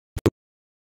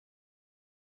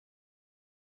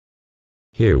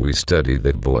Here we study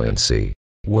the buoyancy.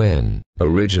 When a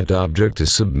rigid object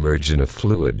is submerged in a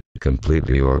fluid,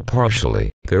 completely or partially,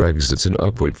 there exerts an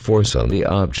upward force on the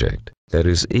object that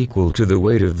is equal to the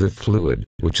weight of the fluid,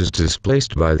 which is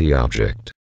displaced by the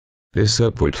object. This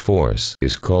upward force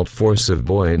is called force of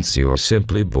buoyancy or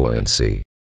simply buoyancy.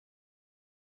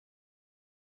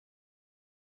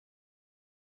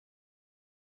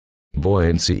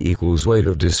 Buoyancy equals weight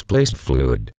of displaced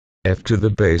fluid. F to the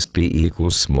base b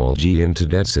equals small g into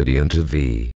density into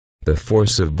v. The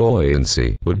force of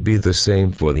buoyancy would be the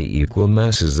same for the equal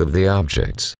masses of the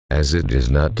objects, as it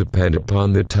does not depend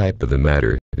upon the type of the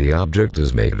matter the object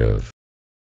is made of.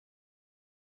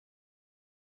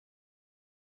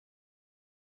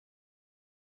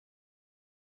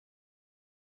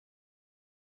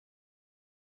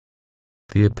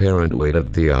 The apparent weight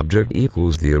of the object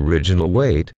equals the original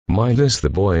weight minus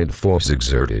the buoyant force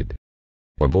exerted.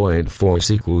 Or buoyant force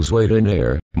equals weight in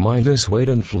air minus weight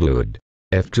in fluid.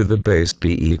 F to the base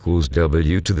b equals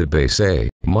w to the base a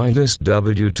minus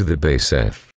w to the base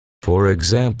f. For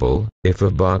example, if a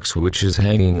box which is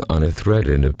hanging on a thread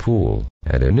in a pool,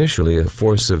 and initially a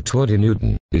force of 20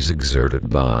 Newton, is exerted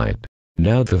by it.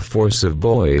 Now the force of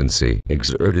buoyancy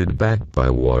exerted back by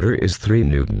water is 3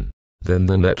 Newton. Then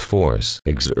the net force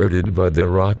exerted by the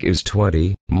rock is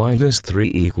 20 minus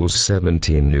 3 equals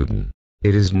 17 Newton.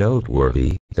 It is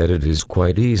noteworthy that it is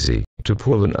quite easy to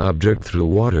pull an object through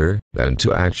water than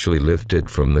to actually lift it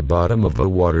from the bottom of a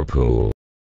water pool.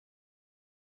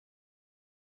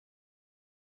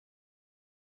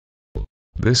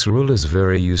 This rule is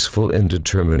very useful in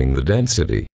determining the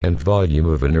density and volume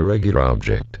of an irregular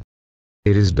object.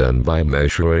 It is done by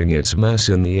measuring its mass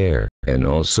in the air, and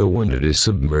also when it is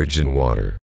submerged in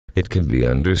water. It can be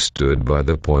understood by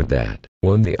the point that,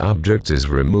 when the object is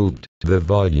removed, the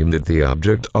volume that the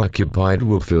object occupied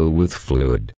will fill with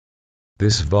fluid.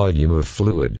 This volume of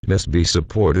fluid must be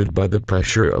supported by the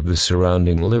pressure of the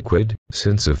surrounding liquid,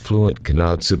 since a fluid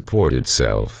cannot support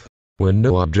itself. When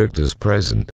no object is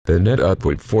present, the net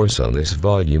upward force on this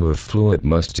volume of fluid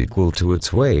must equal to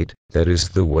its weight, that is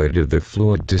the weight of the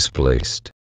fluid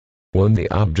displaced. When the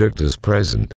object is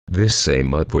present, this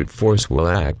same upward force will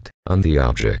act on the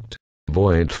object.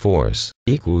 Buoyant force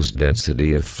equals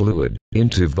density of fluid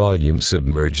into volume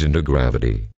submerged into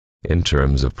gravity. In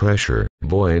terms of pressure,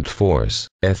 buoyant force,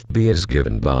 Fb is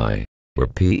given by, where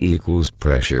P equals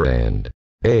pressure and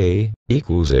A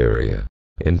equals area.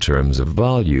 In terms of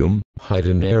volume, height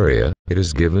and area, it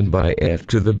is given by F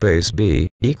to the base b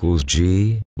equals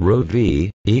g, rho v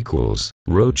equals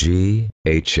rho g,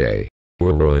 ha,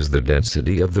 where rho is the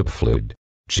density of the fluid,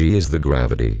 g is the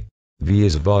gravity, v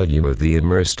is volume of the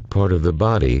immersed part of the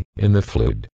body in the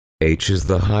fluid, h is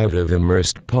the height of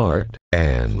immersed part,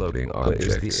 and floating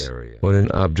objects. When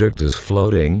an object is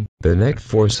floating, the net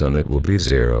force on it will be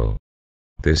 0.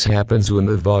 This happens when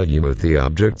the volume of the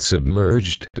object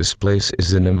submerged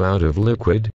displaces an amount of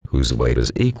liquid, whose weight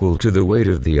is equal to the weight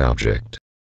of the object.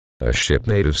 A ship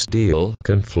made of steel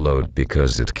can float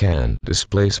because it can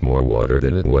displace more water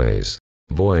than it weighs.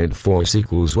 Buoyant force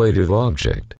equals weight of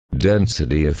object,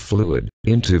 density of fluid,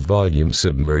 into volume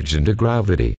submerged into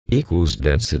gravity, equals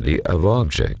density of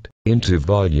object, into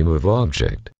volume of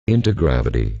object, into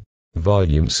gravity.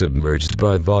 Volume submerged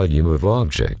by volume of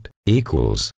object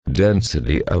equals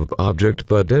density of object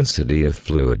by density of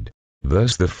fluid.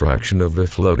 Thus the fraction of the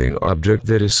floating object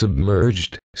that is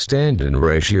submerged stand in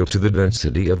ratio to the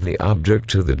density of the object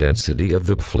to the density of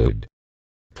the fluid.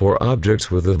 For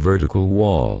objects with a vertical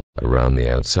wall around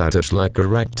the outside edge like a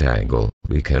rectangle,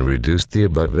 we can reduce the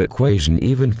above equation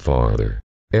even farther.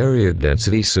 Area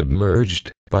density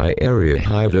submerged by area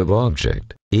height of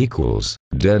object equals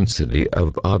density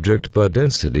of object by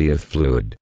density of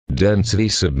fluid. Density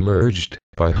submerged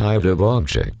by height of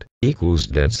object equals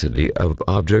density of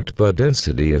object by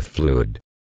density of fluid.